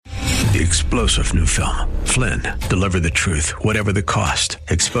The explosive new film, Flynn, deliver the truth, whatever the cost,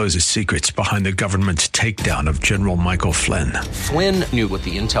 exposes secrets behind the government's takedown of General Michael Flynn. Flynn knew what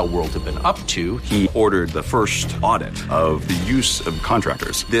the intel world had been up to. He ordered the first audit of the use of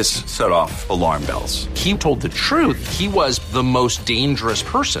contractors. This set off alarm bells. He told the truth. He was the most dangerous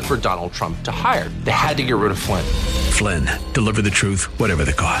person for Donald Trump to hire. They had to get rid of Flynn. Flynn, deliver the truth, whatever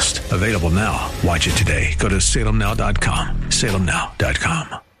the cost. Available now. Watch it today. Go to salemnow.com.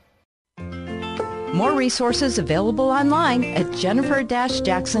 salemnow.com. More resources available online at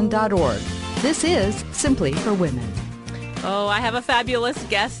jennifer-jackson.org. This is Simply for Women. Oh, I have a fabulous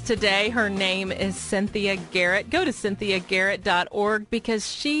guest today. Her name is Cynthia Garrett. Go to cynthiagarrett.org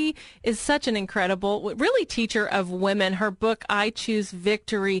because she is such an incredible, really teacher of women. Her book, I Choose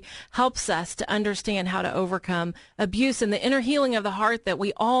Victory, helps us to understand how to overcome abuse and the inner healing of the heart that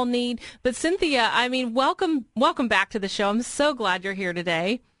we all need. But Cynthia, I mean, welcome back to the show. I'm so glad you're here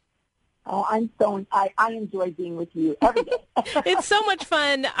today. Oh, I enjoy being with you every day. It's so much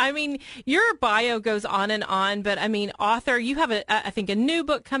fun. I mean, your bio goes on, but I mean, author, you have I think a new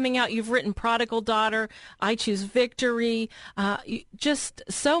book coming out. You've written Prodigal Daughter, I Choose Victory, just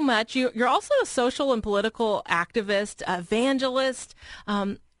so much. You're also a social and political activist, evangelist.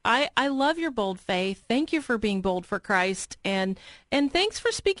 I love your bold faith. Thank you for being bold for Christ. And thanks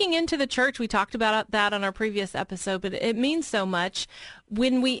for speaking into the church. We talked about that on our previous episode, but it means so much.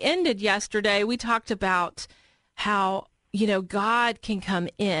 When we ended yesterday, we talked about how, God can come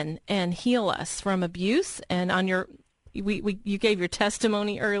in and heal us from abuse. And on you gave your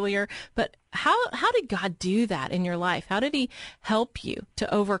testimony earlier, but how did God do that in your life? How did he help you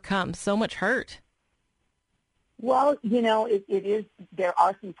to overcome so much hurt? Well, it is, there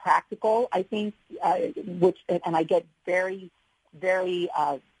are some practical, I think, and I get very, very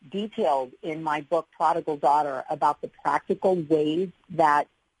detailed in my book, Prodigal Daughter, about the practical ways that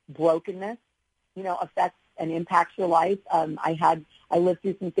brokenness, affects and impacts your life. I lived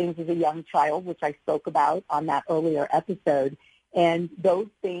through some things as a young child, which I spoke about on that earlier episode, and those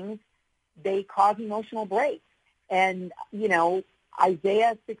things, they cause emotional breaks. And,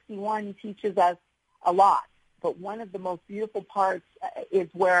 Isaiah 61 teaches us a lot. But one of the most beautiful parts is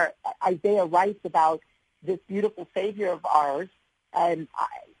where Isaiah writes about this beautiful Savior of ours, and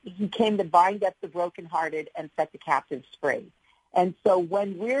he came to bind up the brokenhearted and set the captives free. And so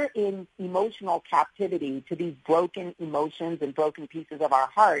when we're in emotional captivity to these broken emotions and broken pieces of our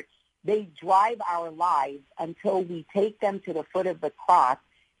heart, they drive our lives until we take them to the foot of the cross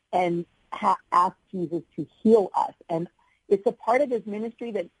and ask Jesus to heal us. And it's a part of his ministry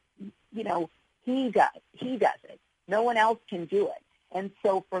that, he does it. No one else can do it. And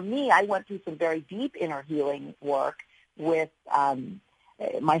so for me, I went through some very deep inner healing work with,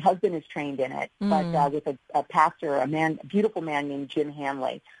 my husband is trained in it, but with a pastor, a beautiful man named Jim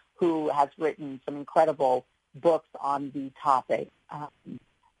Hanley, who has written some incredible books on the topic. I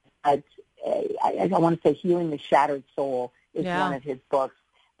want to say Healing the Shattered Soul is one of his books.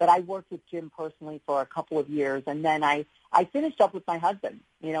 But I worked with Jim personally for a couple of years, and then I finished up with my husband,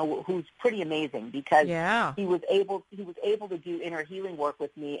 who's pretty amazing because he was able to do inner healing work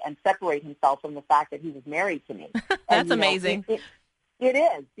with me and separate himself from the fact that he was married to me. That's amazing. It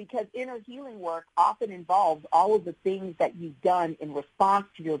is, because inner healing work often involves all of the things that you've done in response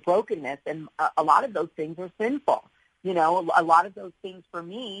to your brokenness, and a lot of those things are sinful. A lot of those things for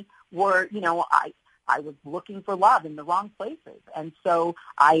me were, I was looking for love in the wrong places. And so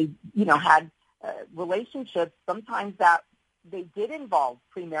I, had relationships sometimes that they did involve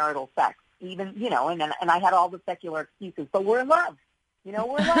premarital sex, even, and I had all the secular excuses, but we're in love. We're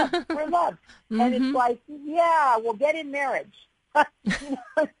in love. We're in love. And it's like, we'll get in marriage.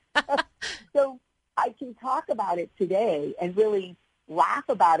 So I can talk about it today and really laugh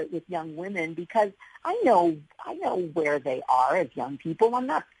about it with young women because I know where they are as young people. I'm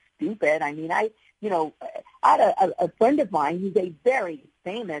not stupid. I mean, I had a friend of mine who's a very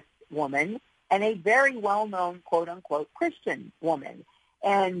famous woman and a very well-known, quote-unquote, Christian woman.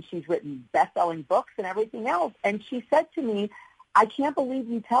 And she's written best-selling books and everything else. And she said to me, I can't believe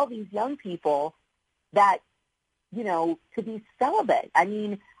you tell these young people that, to be celibate. I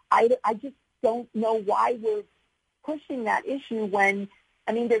mean, I just don't know why we're pushing that issue when,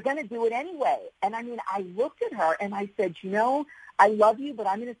 they're going to do it anyway. And, I looked at her and I said, I love you, but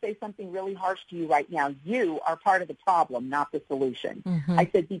I'm going to say something really harsh to you right now. You are part of the problem, not the solution. I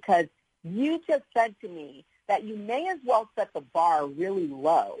said, because you just said to me that you may as well set the bar really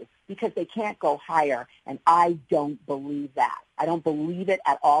low because they can't go higher, and I don't believe that. I don't believe it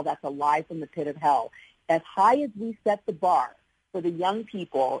at all. That's a lie from the pit of hell. As high as we set the bar for the young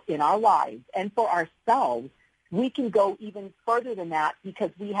people in our lives and for ourselves, we can go even further than that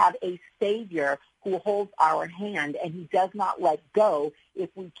because we have a Savior who holds our hand, and he does not let go if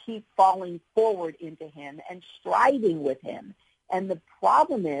we keep falling forward into him and striving with him. And the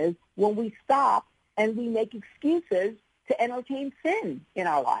problem is when we stop and we make excuses to entertain sin in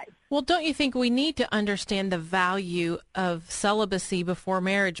our lives. Well, don't you think we need to understand the value of celibacy before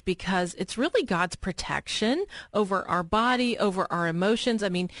marriage, because it's really God's protection over our body, over our emotions? I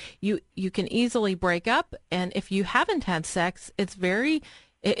mean, you can easily break up, and if you haven't had sex, it's very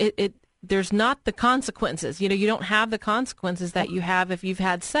there's not the consequences. You don't have the consequences that you have if you've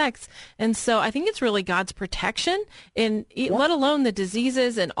had sex. And so I think it's really God's protection, and let alone the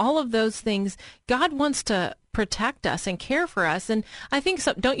diseases and all of those things. God wants to protect us and care for us. And I think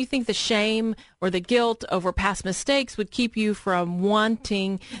don't you think the shame or the guilt over past mistakes would keep you from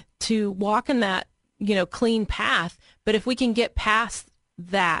wanting to walk in that, clean path? But if we can get past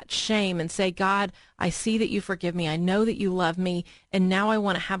that shame and say, God, I see that you forgive me. I know that you love me. And now I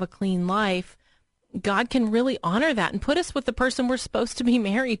want to have a clean life. God can really honor that and put us with the person we're supposed to be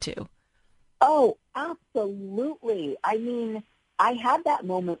married to. Oh, absolutely. I mean, I had that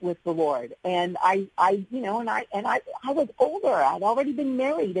moment with the Lord, and I was older. I'd already been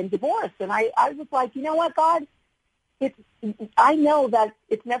married and divorced. And I was like, you know what, God, I know that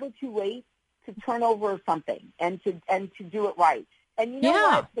it's never too late to turn over something and to do it right. And you know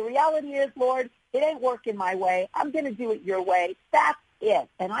what? The reality is, Lord, it ain't working my way. I'm going to do it your way. That's it.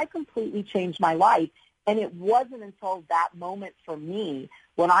 And I completely changed my life. And it wasn't until that moment for me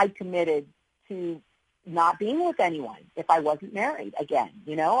when I committed to not being with anyone if I wasn't married again.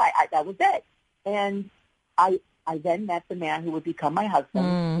 That was it. And I then met the man who would become my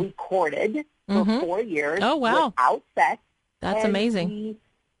husband. We courted for 4 years without sex. That's amazing.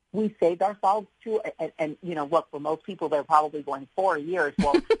 We saved ourselves and look, for most people, they're probably going 4 years.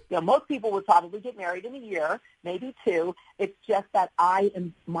 Well, most people would probably get married in a year, maybe 2. It's just that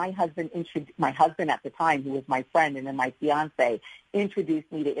my husband at the time, who was my friend and then my fiance, introduced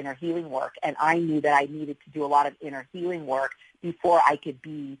me to inner healing work. And I knew that I needed to do a lot of inner healing work before I could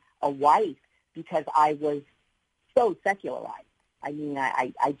be a wife, because I was so secularized. I mean,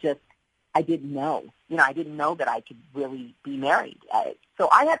 I didn't know. I didn't know that I could really be married. So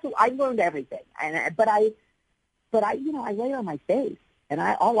I learned everything. But I lay on my face, and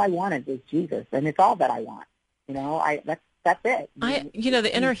all I wanted was Jesus, and it's all that I want. That's it.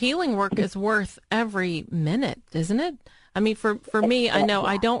 The inner healing work is worth every minute, isn't it? I mean, for me, I know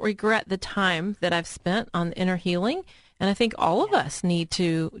I don't regret the time that I've spent on inner healing. And I think all of us need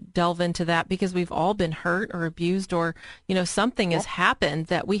to delve into that, because we've all been hurt or abused, or, something has happened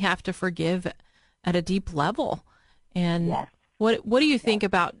that we have to forgive at a deep level. And what do you think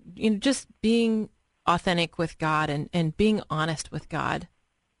about, just being authentic with God and being honest with God?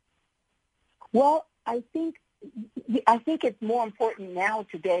 Well, I think it's more important now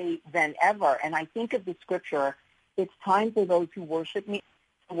today than ever. And I think of the scripture, it's time for those who worship me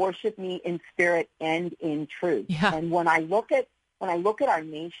in spirit and in truth. Yeah. And when I look at our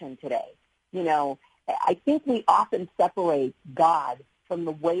nation today, I think we often separate God from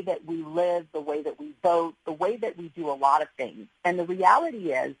the way that we live, the way that we vote, the way that we do a lot of things. And the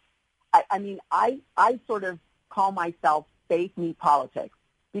reality is, I sort of call myself faith meet politics,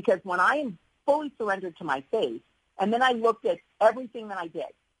 because when I am fully surrendered to my faith, and then I looked at everything that I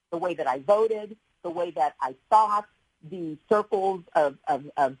did, the way that I voted, the way that I thought, the circles of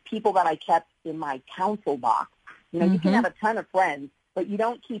people that I kept in my counsel box. You can have a ton of friends, but you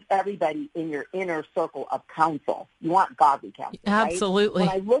don't keep everybody in your inner circle of counsel. You want godly counsel. Absolutely.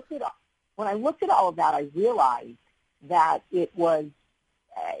 Right? When I looked at all of that, I realized that it was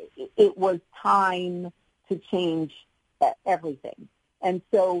time to change everything. And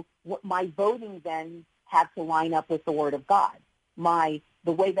so my voting then had to line up with the Word of God. The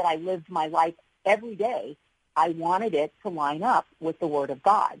way that I lived my life every day, I wanted it to line up with the Word of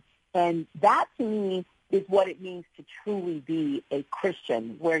God. And that, to me, is what it means to truly be a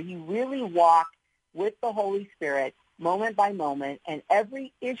Christian, where you really walk with the Holy Spirit moment by moment, and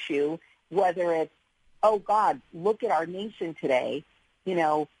every issue, whether it's, oh, God, look at our nation today,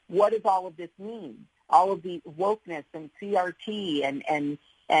 what does all of this mean? All of the wokeness and CRT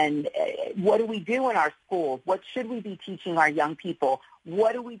and what do we do in our schools? What should we be teaching our young people?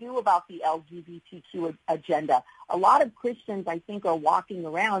 What do we do about the LGBTQ agenda? A lot of Christians, I think, are walking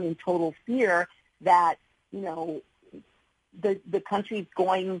around in total fear that, the country's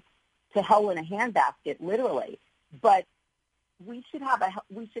going to hell in a handbasket, literally. But we should have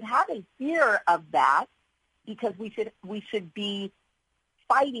a fear of that, because we should be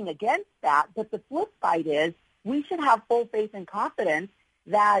fighting against that. But the flip side is we should have full faith and confidence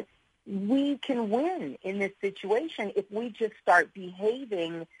that we can win in this situation if we just start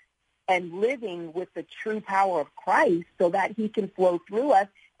behaving and living with the true power of Christ so that he can flow through us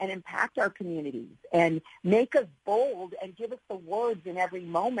and impact our communities and make us bold and give us the words in every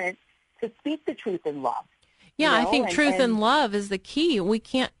moment to speak the truth in love. Yeah, I think truth and love is the key. We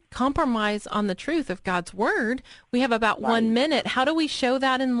can't compromise on the truth of God's word. We have about 1 minute. How do we show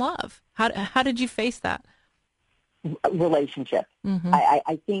that in love? How did you face that? Relationship. Mm-hmm.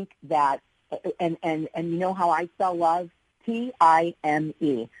 I think that, and you know how I spell love?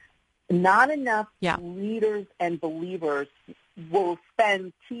 T-I-M-E. Not enough leaders and believers will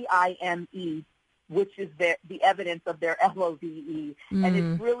spend T-I-M-E, which is the evidence of their L-O-V-E.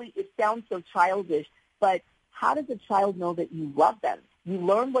 And it sounds so childish, but how does a child know that you love them? You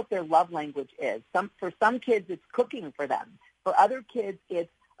learn what their love language is. For some kids, it's cooking for them. For other kids, it's,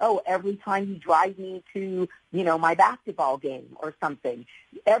 every time you drive me to, my basketball game or something.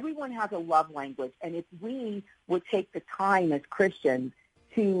 Everyone has a love language. And if we would take the time as Christians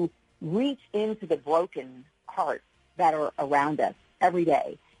to reach into the broken hearts that are around us every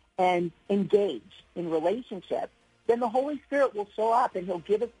day and engage in relationships, then the Holy Spirit will show up and he'll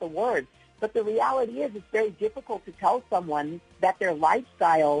give us the words. But the reality is it's very difficult to tell someone that their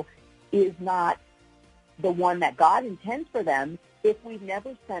lifestyle is not the one that God intends for them if we've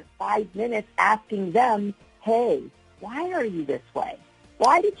never spent 5 minutes asking them, hey, why are you this way?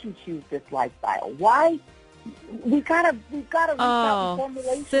 Why did you choose this lifestyle? Why? We've got to reach out and form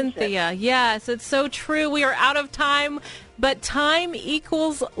relationships. Cynthia, yes, it's so true. We are out of time, but time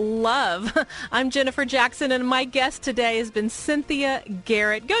equals love. I'm Jennifer Jackson, and my guest today has been Cynthia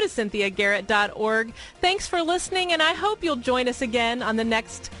Garrett. Go to cynthiagarrett.org. Thanks for listening, and I hope you'll join us again on the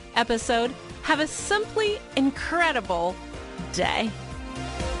next episode. Have a simply incredible day.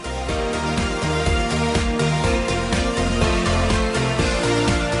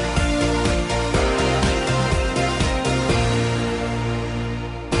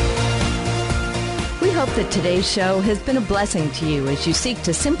 We hope that today's show has been a blessing to you as you seek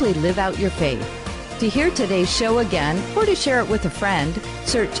to simply live out your faith. To hear today's show again or to share it with a friend,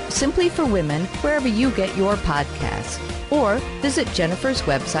 search Simply for Women wherever you get your podcasts. Or visit Jennifer's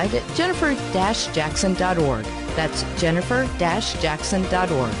website at jennifer-jackson.org. That's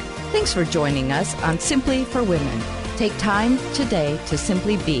jennifer-jackson.org. Thanks for joining us on Simply for Women. Take time today to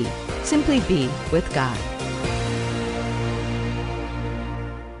simply be with God.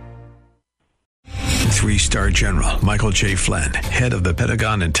 Three-star General Michael J. Flynn, head of the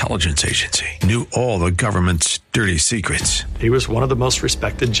Pentagon Intelligence Agency, knew all the government's dirty secrets. He was one of the most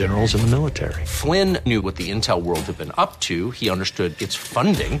respected generals in the military. Flynn knew what the intel world had been up to. He understood its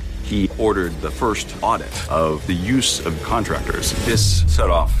funding. He ordered the first audit of the use of contractors. This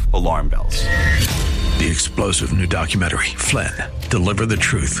set off alarm bells. The explosive new documentary, Flynn, Deliver the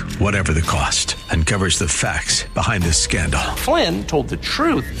Truth, Whatever the Cost, uncovers the facts behind this scandal. Flynn told the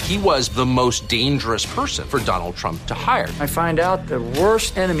truth. He was the most dangerous person for Donald Trump to hire. I find out the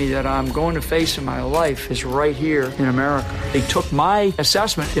worst enemy that I'm going to face in my life is right here in America. They took my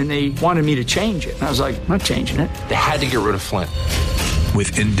assessment and they wanted me to change it. And I was like, I'm not changing it. They had to get rid of Flynn.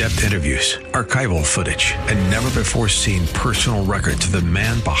 With in-depth interviews, archival footage, and never-before-seen personal records of the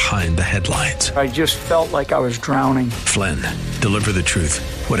man behind the headlines. I just felt like I was drowning. Flynn, Deliver the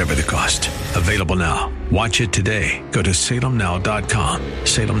Truth, Whatever the Cost. Available now. Watch it today. Go to salemnow.com.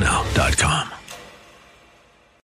 salemnow.com.